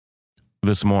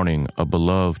This morning, a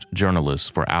beloved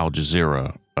journalist for Al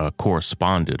Jazeera, a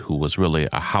correspondent who was really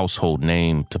a household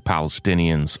name to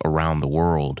Palestinians around the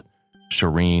world,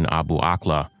 Shireen Abu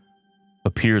Akleh,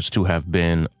 appears to have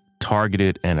been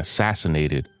targeted and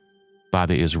assassinated by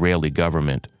the Israeli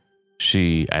government.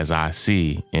 She, as I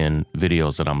see in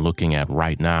videos that I'm looking at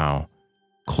right now,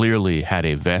 clearly had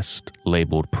a vest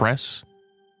labeled press,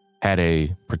 had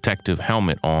a protective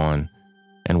helmet on,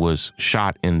 and was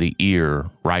shot in the ear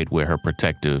right where her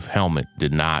protective helmet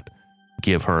did not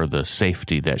give her the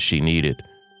safety that she needed.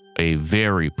 A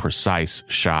very precise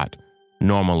shot,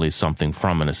 normally something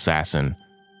from an assassin,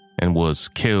 and was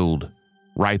killed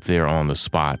right there on the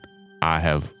spot. I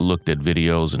have looked at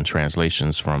videos and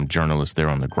translations from journalists there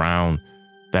on the ground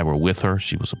that were with her.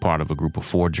 She was a part of a group of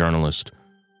 4 journalists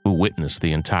who witnessed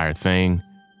the entire thing.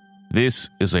 This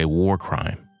is a war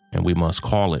crime, and we must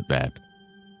call it that.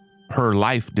 Her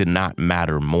life did not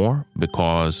matter more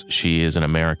because she is an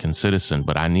American citizen,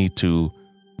 but I need to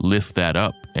lift that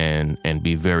up and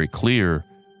be very clear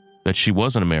that she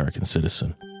was an American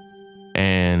citizen.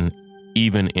 And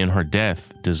even in her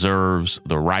death, deserves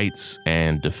the rights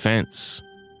and defense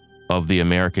of the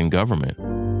American government.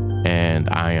 And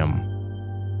I am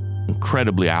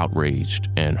incredibly outraged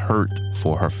and hurt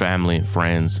for her family and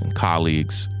friends and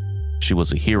colleagues. She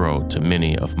was a hero to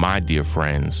many of my dear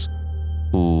friends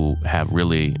who have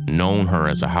really known her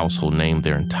as a household name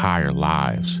their entire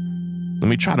lives. Let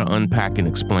me try to unpack and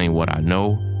explain what I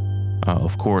know.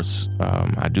 Of course,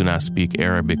 I do not speak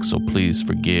Arabic, so please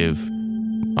forgive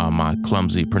my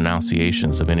clumsy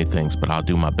pronunciations of anything, but I'll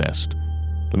do my best.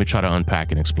 Let me try to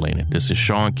unpack and explain it. This is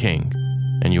Sean King,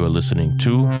 and you are listening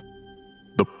to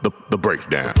The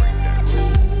Breakdown.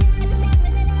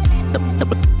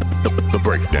 The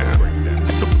Breakdown.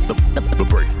 The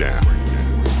Breakdown.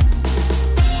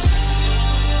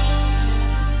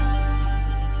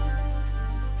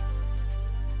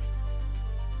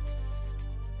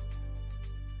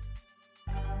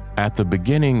 At the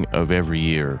beginning of every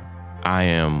year, I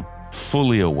am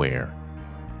fully aware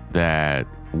that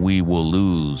we will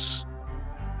lose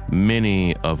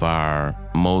many of our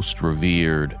most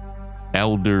revered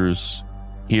elders,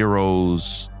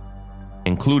 heroes,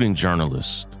 including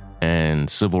journalists and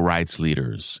civil rights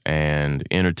leaders and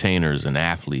entertainers and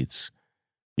athletes.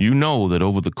 You know that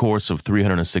over the course of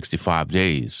 365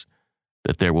 days,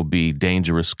 that there will be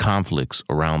dangerous conflicts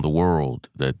around the world,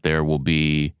 that there will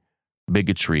be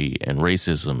bigotry and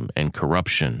racism and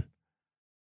corruption,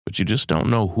 but you just don't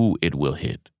know who it will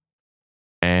hit.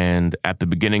 And at the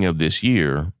beginning of this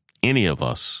year, any of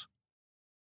us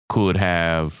could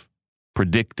have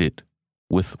predicted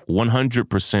with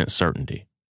 100% certainty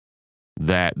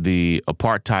that the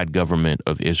apartheid government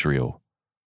of Israel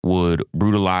would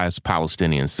brutalize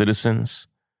Palestinian citizens,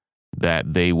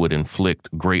 that they would inflict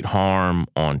great harm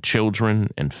on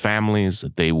children and families,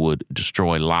 that they would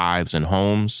destroy lives and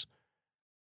homes.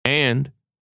 And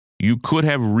you could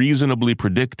have reasonably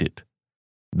predicted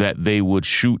that they would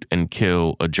shoot and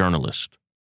kill a journalist,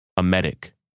 a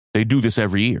medic. They do this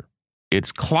every year.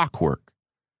 It's clockwork.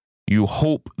 You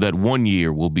hope that one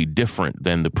year will be different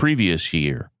than the previous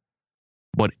year,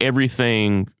 but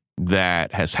everything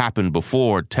that has happened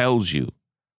before tells you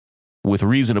with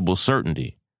reasonable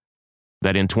certainty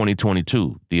that in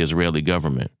 2022, the Israeli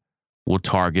government will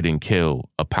target and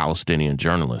kill a Palestinian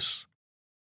journalist.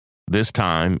 This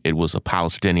time, it was a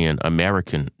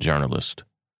Palestinian-American journalist,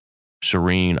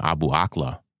 Shireen Abu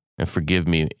Akleh. And forgive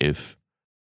me if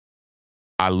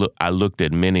I looked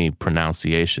at many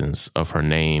pronunciations of her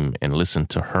name and listened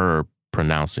to her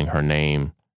pronouncing her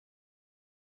name,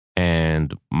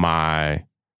 and my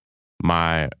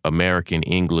American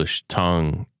English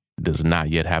tongue does not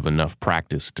yet have enough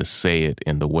practice to say it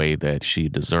in the way that she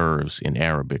deserves in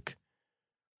Arabic.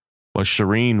 But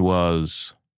Shireen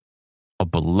was a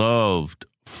beloved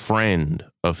friend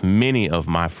of many of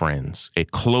my friends, a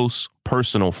close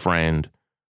personal friend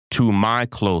to my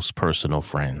close personal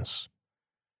friends.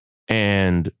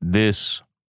 And this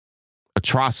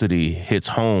atrocity hits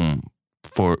home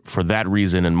for that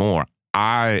reason and more.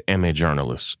 I am a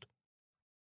journalist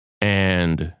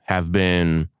and have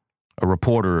been a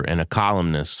reporter and a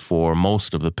columnist for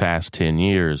most of the past 10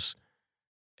 years.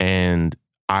 And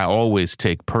I always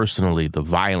take personally the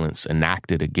violence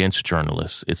enacted against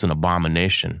journalists. It's an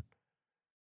abomination.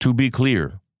 To be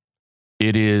clear,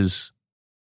 it is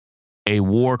a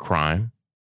war crime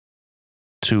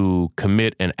to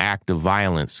commit an act of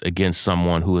violence against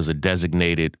someone who is a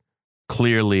designated,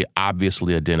 clearly,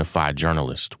 obviously identified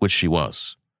journalist, which she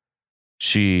was.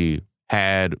 She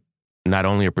had not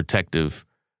only a protective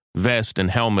vest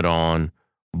and helmet on,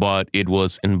 but it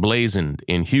was emblazoned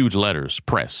in huge letters,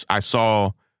 press. I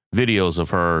saw videos of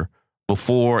her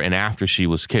before and after she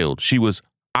was killed. She was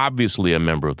obviously a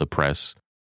member of the press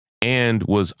and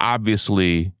was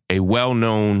obviously a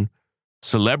well-known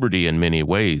celebrity in many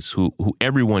ways who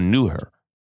everyone knew her.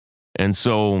 And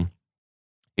so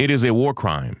it is a war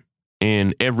crime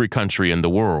in every country in the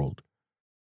world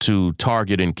to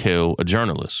target and kill a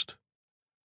journalist.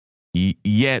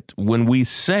 Yet when we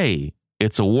say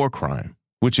it's a war crime,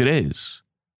 which it is,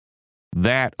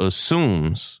 that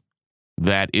assumes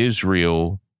that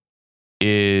Israel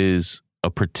is a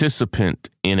participant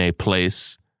in a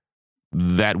place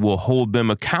that will hold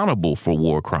them accountable for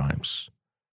war crimes.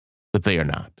 But they are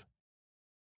not.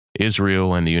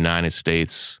 Israel and the United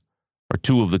States are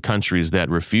two of the countries that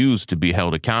refuse to be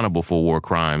held accountable for war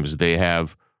crimes. They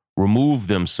have removed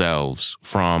themselves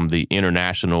from the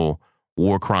International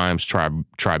War Crimes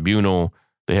Tribunal.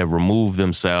 They have removed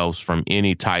themselves from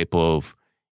any type of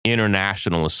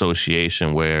international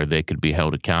association where they could be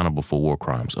held accountable for war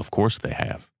crimes. Of course they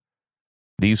have.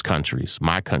 These countries,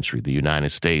 my country, the United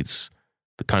States,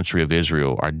 the country of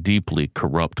Israel, are deeply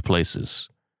corrupt places,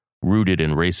 rooted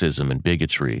in racism and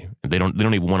bigotry. They don't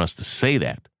even want us to say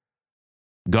that.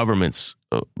 Governments,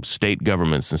 state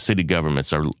governments and city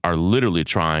governments are literally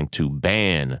trying to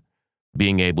ban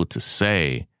being able to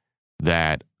say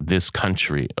that this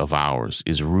country of ours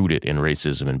is rooted in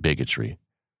racism and bigotry.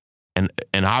 And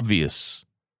an obvious,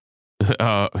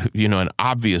 an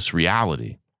obvious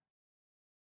reality.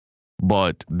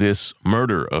 But this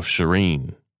murder of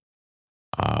Shireen,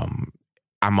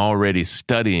 I'm already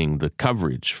studying the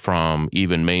coverage from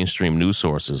even mainstream news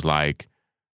sources like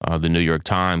the New York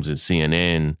Times and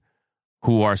CNN,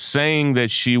 who are saying that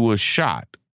she was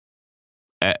shot,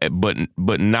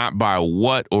 but not by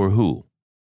what or who.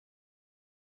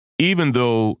 Even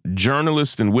though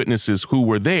journalists and witnesses who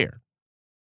were there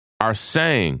are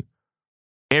saying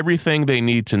everything they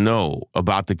need to know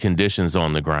about the conditions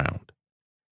on the ground.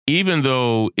 Even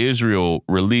though Israel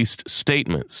released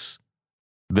statements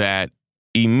that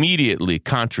immediately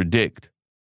contradict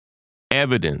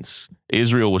evidence.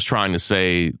 Israel was trying to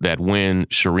say that when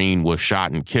Shireen was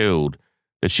shot and killed,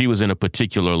 that she was in a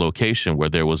particular location where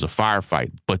there was a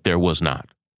firefight, but there was not.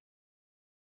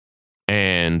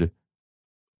 And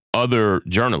other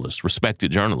journalists,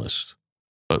 respected journalists,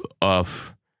 I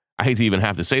hate to even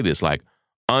have to say this, like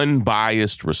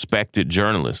unbiased, respected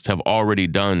journalists have already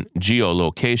done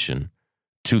geolocation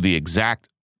to the exact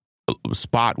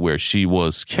spot where she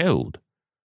was killed,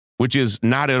 which is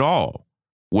not at all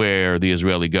where the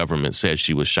Israeli government says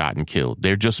she was shot and killed.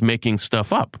 They're just making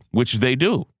stuff up, which they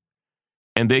do.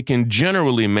 And they can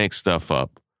generally make stuff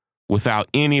up without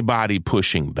anybody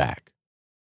pushing back.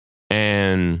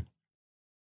 And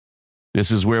this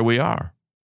is where we are.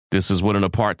 This is what an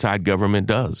apartheid government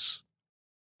does.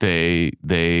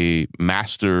 They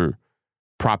master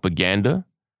propaganda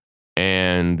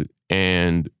and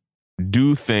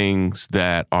do things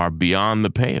that are beyond the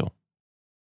pale.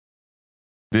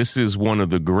 This is one of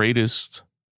the greatest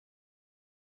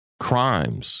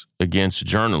crimes against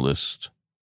journalists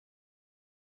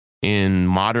in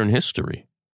modern history.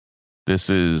 This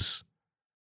is,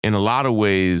 in a lot of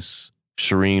ways,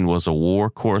 Shireen was a war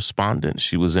correspondent.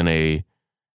 She was in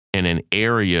an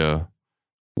area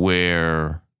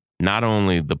where not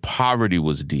only the poverty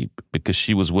was deep, because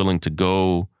she was willing to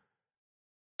go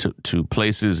to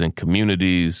places and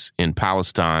communities in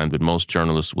Palestine that most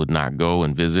journalists would not go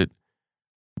and visit,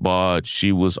 but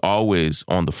she was always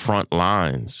on the front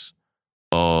lines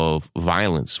of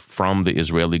violence from the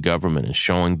Israeli government and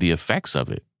showing the effects of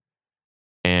it.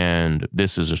 And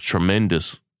this is a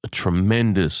tremendous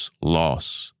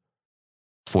loss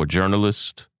for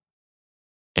journalists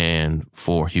and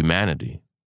for humanity.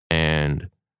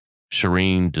 And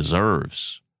Shireen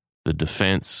deserves the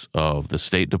defense of the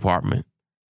State Department,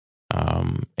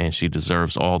 and she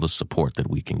deserves all the support that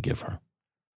we can give her.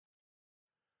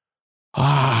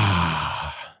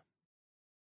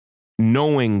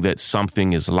 Knowing that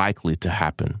something is likely to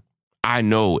happen. I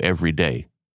know every day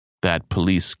that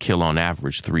police kill on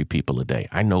average 3 people a day.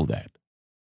 I know that.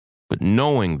 But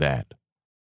knowing that,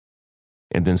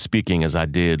 and then speaking as I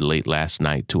did late last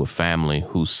night to a family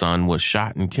whose son was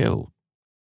shot and killed,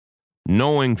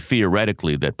 knowing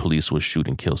theoretically that police would shoot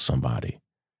and kill somebody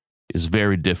is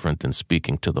very different than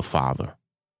speaking to the father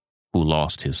who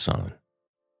lost his son.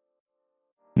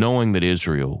 Knowing that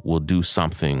Israel will do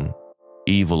something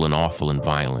evil and awful and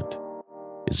violent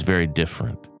is very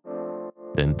different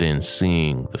than then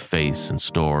seeing the face and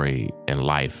story and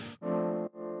life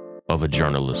of a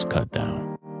journalist cut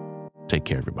down. Take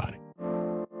care, everybody.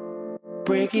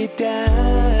 Break it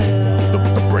down.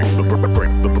 The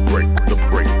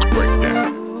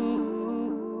breakdown.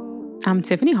 I'm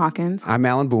Tiffany Hawkins. I'm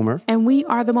Alan Boomer. And we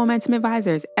are the Momentum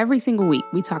Advisors. Every single week,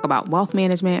 we talk about wealth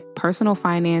management, personal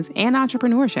finance, and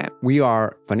entrepreneurship. We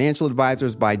are financial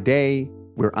advisors by day.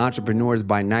 We're entrepreneurs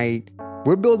by night.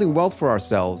 We're building wealth for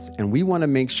ourselves, and we want to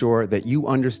make sure that you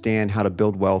understand how to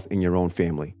build wealth in your own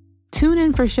family. Tune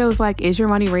in for shows like Is Your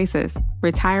Money Racist?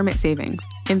 Retirement Savings,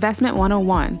 Investment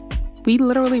 101. We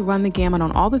literally run the gamut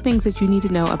on all the things that you need to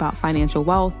know about financial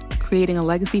wealth, creating a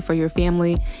legacy for your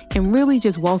family, and really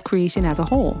just wealth creation as a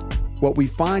whole. What we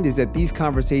find is that these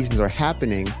conversations are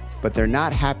happening, but they're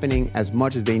not happening as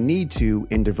much as they need to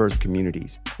in diverse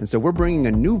communities. And so we're bringing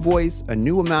a new voice, a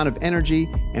new amount of energy,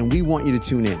 and we want you to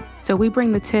tune in. So we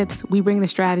bring the tips, we bring the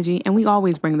strategy, and we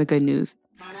always bring the good news.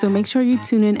 So make sure you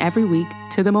tune in every week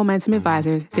to the Momentum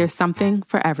Advisors. There's something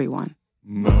for everyone.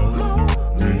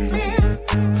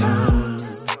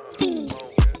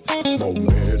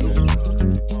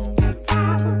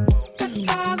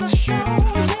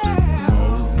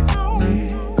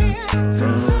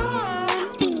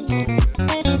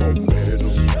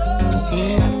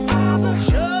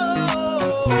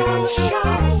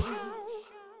 Show.